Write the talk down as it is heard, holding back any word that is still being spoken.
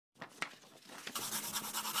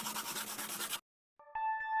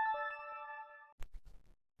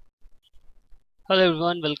Hello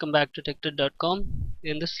everyone, welcome back to TechTut.com.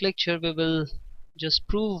 In this lecture we will just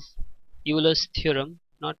prove Euler's theorem.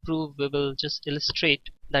 Not prove, we will just illustrate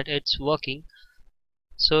that it's working.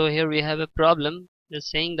 So here we have a problem.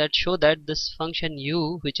 It's saying that show that this function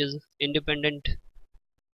u, which is independent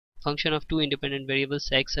function of two independent variables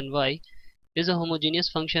x and y, is a homogeneous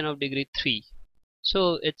function of degree 3.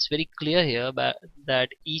 So it's very clear here that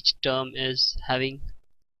each term is having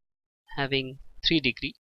 3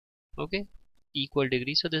 degree, okay, equal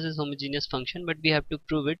degree. So this is homogeneous function, but we have to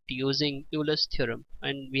prove it using Euler's theorem,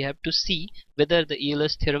 and we have to see whether the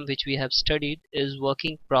Euler's theorem which we have studied is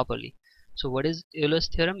working properly. So what is Euler's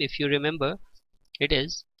theorem? If you remember, it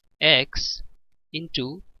is x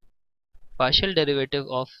into partial derivative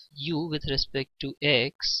of u with respect to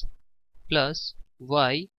x plus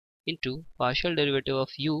y into partial derivative of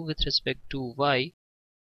u with respect to y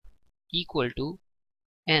equal to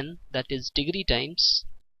n, that is degree times,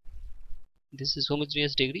 this is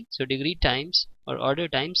homogeneous degree, so degree times or order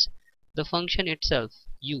times the function itself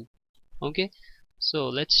u. Okay, so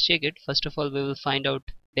let's check it. First of all, we will find out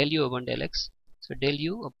del u upon del x. So del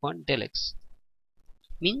u upon del x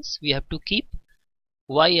means we have to keep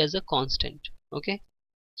y as a constant. Okay,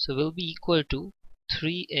 so will be equal to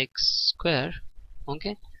 3x square.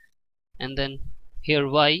 Okay, and then here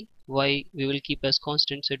y we will keep as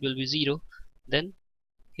constant, so it will be 0. Then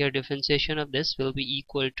here differentiation of this will be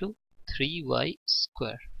equal to 3y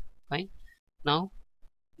square. Fine. Now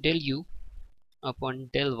del u upon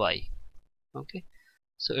del y. Okay,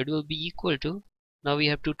 so it will be equal to, now we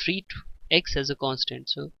have to treat x as a constant,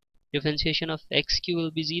 so differentiation of x cube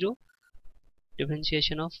will be 0,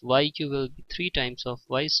 differentiation of y cube will be 3 times of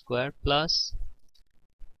y square plus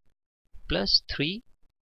 3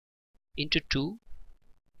 into 2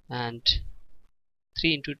 and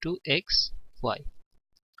 3 into 2 x y.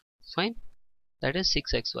 Fine, that is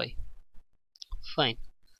 6xy. Fine,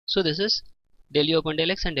 so this is del u upon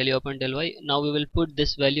del x and del u upon del y. Now we will put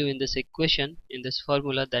this value in this equation, in this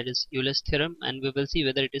formula, that is Euler's theorem, and we will see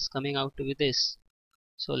whether it is coming out to be this.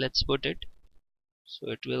 So let's put it. So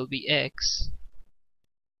it will be x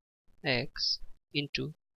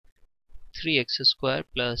into 3x square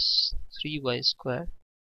plus 3y square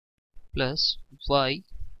plus y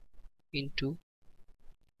into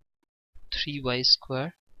 3y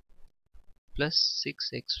square plus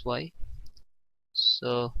 6xy.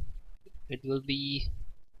 So it will be,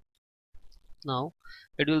 now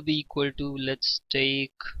it will be equal to, let's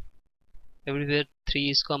take, everywhere 3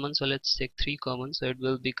 is common, so let's take 3 common, so it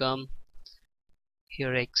will become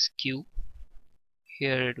here x cube,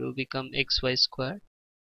 here it will become xy square.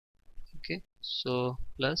 Okay, so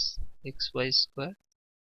plus xy square,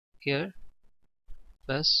 here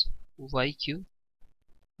plus y cube,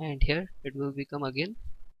 and here it will become again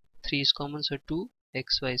 3 is common, so 2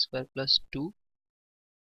 xy square plus 2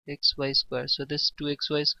 xy square. So this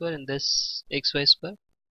 2xy square and this xy square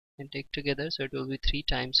and take together, so it will be 3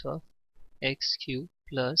 times of x cube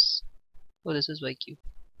plus, oh this is y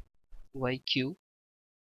cube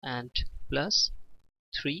and plus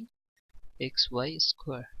 3 xy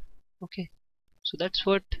square. Okay, so that's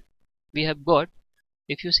what we have got.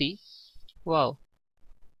 If you see, wow,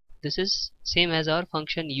 this is same as our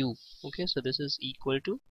function u. Okay, so this is equal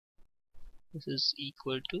to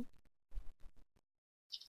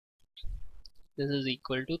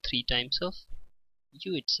 3 times of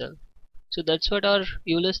u itself. So that's what our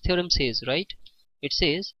Euler's theorem says, right? It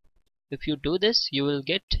says if you do this, you will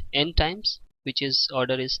get n times, which is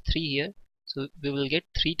order is 3 here, so we will get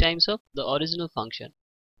 3 times of the original function.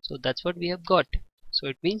 So that's what we have got. So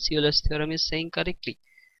it means Euler's theorem is saying correctly.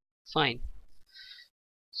 Fine,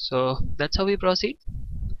 so that's how we proceed.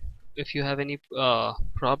 If you have any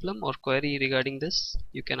problem or query regarding this,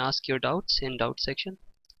 you can ask your doubts in doubt section.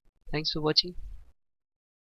 Thanks for watching.